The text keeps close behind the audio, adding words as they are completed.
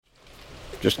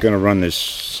Just going to run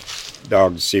this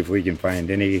dog to see if we can find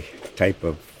any type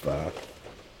of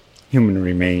human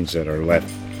remains that are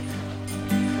left.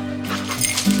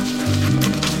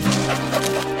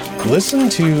 Listen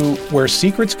to Where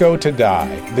Secrets Go to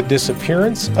Die, The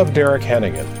Disappearance of Derek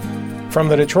Hennigan. From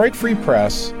the Detroit Free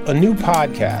Press, a new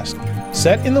podcast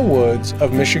set in the woods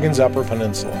of Michigan's Upper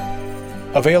Peninsula.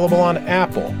 Available on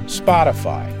Apple,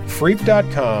 Spotify,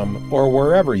 Freep.com, or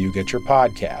wherever you get your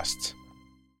podcasts.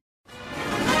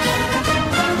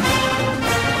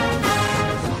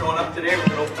 Showing up today, we're going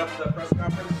to open up the press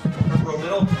conference. Front row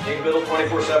middle, Dave Biddle,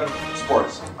 24/7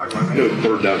 Sports. I know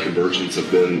third down conversions have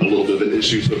been a little bit of an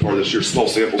issue so far this year. Small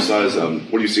sample size.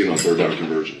 What are you seeing on third down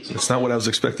conversions? It's not what I was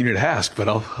expecting you to ask, but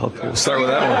I'll start with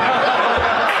that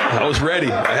one. I was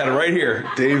ready. I had it right here.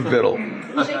 Dave Biddle.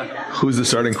 Who's the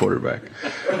starting quarterback?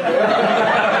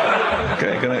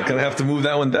 Okay, gonna have to move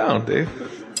that one down, Dave.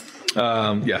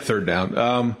 Third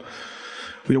down.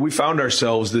 We found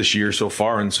ourselves this year so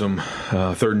far in some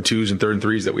third and twos and third and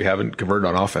threes that we haven't converted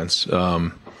on offense.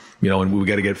 And we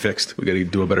got to get it fixed. We got to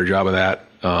do a better job of that.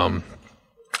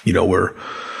 We're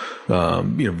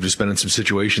just been in some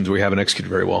situations where we haven't executed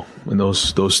very well. In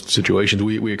those situations,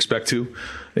 we expect to.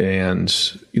 And,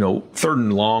 third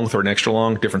and long, third and extra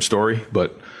long, different story.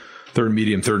 But third and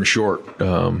medium, third and short,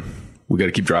 we got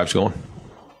to keep drives going.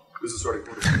 Who's the starting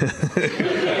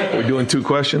quarterback? We're doing two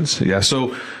questions. Yeah.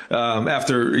 So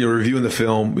after reviewing the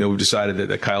film, we've decided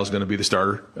that Kyle's going to be the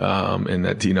starter, and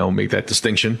that make that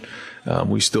distinction.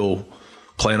 We still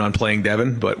plan on playing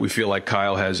Devin, but we feel like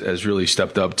Kyle has really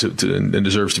stepped up to and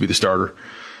deserves to be the starter.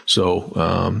 So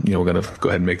we're going to go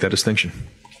ahead and make that distinction.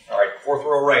 All right, fourth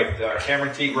row right,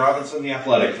 Cameron Teague Robinson, the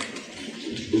Athletic.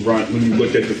 Ron, when you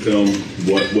looked at the film,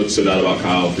 what stood out about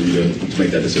Kyle for you to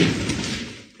make that decision?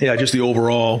 Yeah, just the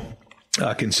overall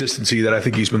consistency that I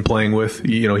think he's been playing with.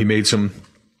 He made some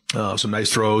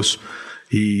nice throws.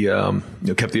 He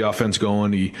kept the offense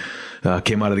going. He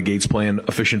came out of the gates playing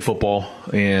efficient football,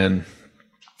 and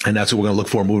that's what we're going to look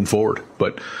for moving forward.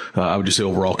 But I would just say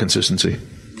overall consistency.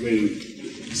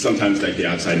 Sometimes the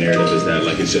outside narrative is that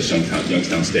it's just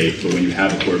Youngstown State, but when you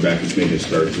have a quarterback who's made his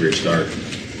third career start,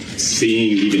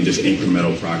 seeing even just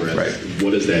incremental progress, right.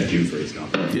 What does that do for his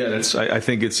confidence? Yeah, I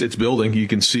think it's building. You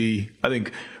can see, I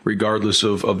think, regardless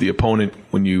of the opponent,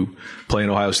 when you play in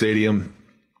Ohio Stadium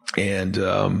and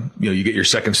you get your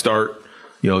second start,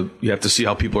 you have to see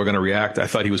how people are going to react. I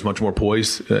thought he was much more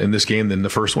poised in this game than the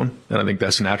first one, and I think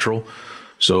that's natural.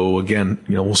 So again,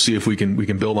 we'll see if we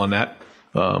can build on that.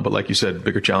 But like you said,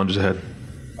 bigger challenges ahead.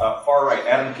 Far right,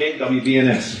 Adam Cate,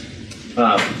 WBNS.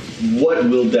 What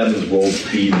will Devin's role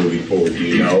be moving forward? Do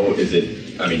you know? Do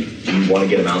you want to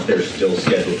get him out there, still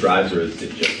schedule drives, or is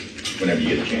it just whenever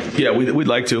you get a chance? Yeah, we'd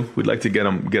like to. We'd like to get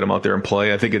him out there and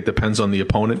play. I think it depends on the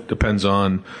opponent, depends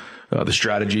on the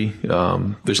strategy.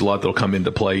 There's a lot that'll come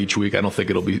into play each week. I don't think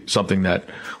it'll be something that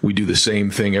we do the same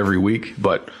thing every week,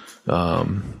 but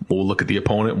we'll look at the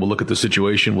opponent, we'll look at the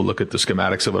situation, we'll look at the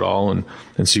schematics of it all and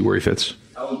see where he fits.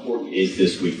 How important is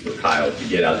this week for Kyle to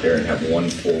get out there and have one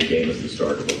full game as the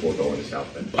starter before going to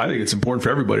South Bend? I think it's important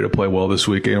for everybody to play well this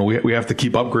week. We have to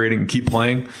keep upgrading and keep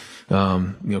playing.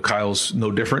 Kyle's no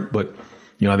different, but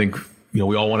I think we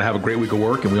all want to have a great week of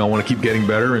work and we all want to keep getting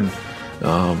better. And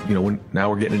now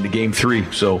we're getting into game 3,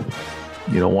 so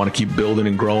want to keep building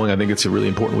and growing. I think it's a really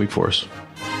important week for us.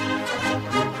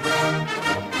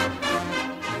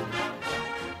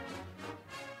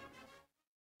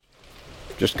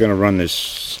 Just going to run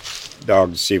this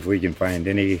dog to see if we can find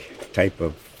any type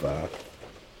of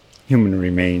human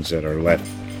remains that are left.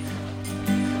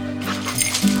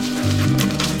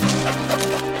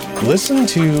 Listen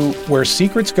to Where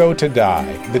Secrets Go to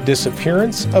Die, The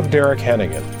Disappearance of Derek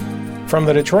Hennigan. From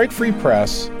the Detroit Free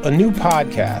Press, a new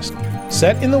podcast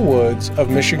set in the woods of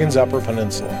Michigan's Upper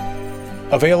Peninsula.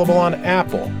 Available on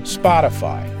Apple,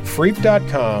 Spotify,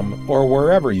 Freep.com, or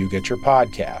wherever you get your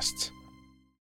podcasts.